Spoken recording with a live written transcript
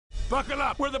Buckle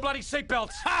up! We're the bloody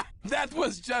seatbelts! Ha! That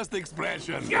was just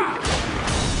expression.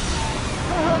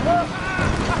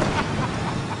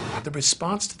 The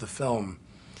response to the film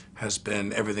has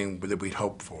been everything that we'd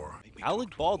hoped for.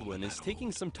 Alec Baldwin is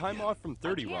taking some time off from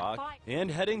 30 Rock and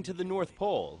heading to the North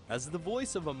Pole as the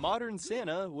voice of a modern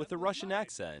Santa with a Russian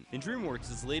accent in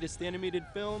DreamWorks' latest animated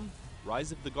film,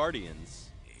 Rise of the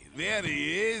Guardians. There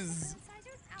he is.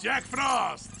 Jack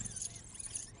Frost.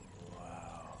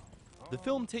 The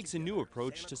film takes a new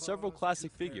approach to several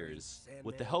classic figures.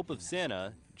 With the help of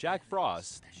Santa, Jack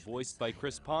Frost, voiced by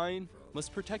Chris Pine,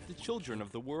 must protect the children of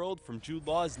the world from Jude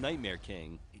Law's Nightmare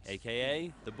King,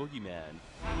 aka the Boogeyman.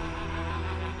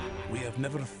 We have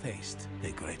never faced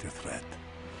a greater threat.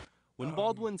 When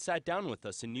Baldwin sat down with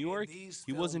us in New York,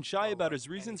 he wasn't shy about his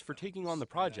reasons for taking on the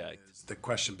project. The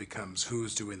question becomes,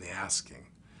 who's doing the asking?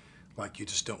 Like, you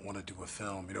just don't want to do a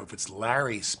film. You know, if it's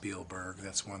Larry Spielberg,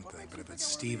 that's one thing. But if it's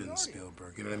Steven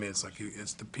Spielberg, you know what I mean? It's like,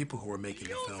 it's the people who are making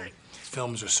the film.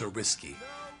 Films are so risky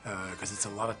because it's a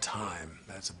lot of time.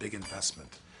 That's a big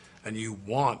investment. And you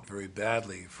want very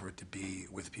badly for it to be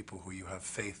with people who you have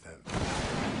faith in.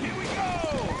 Here we go!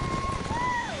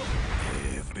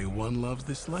 Everyone loves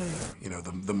this sleigh. You know,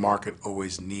 the market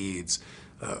always needs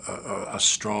a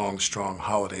strong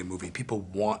holiday movie. People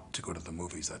want to go to the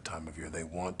movies that time of year. They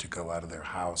want to go out of their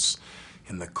house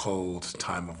in the cold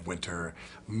time of winter.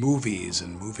 Movies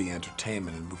and movie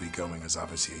entertainment and movie going is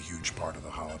obviously a huge part of the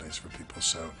holidays for people.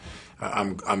 So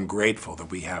I'm grateful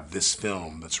that we have this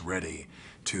film that's ready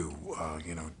to,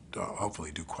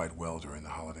 hopefully do quite well during the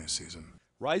holiday season.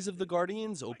 Rise of the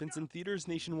Guardians opens in theaters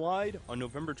nationwide on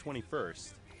November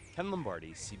 21st. Ken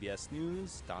Lombardi,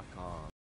 CBSNews.com.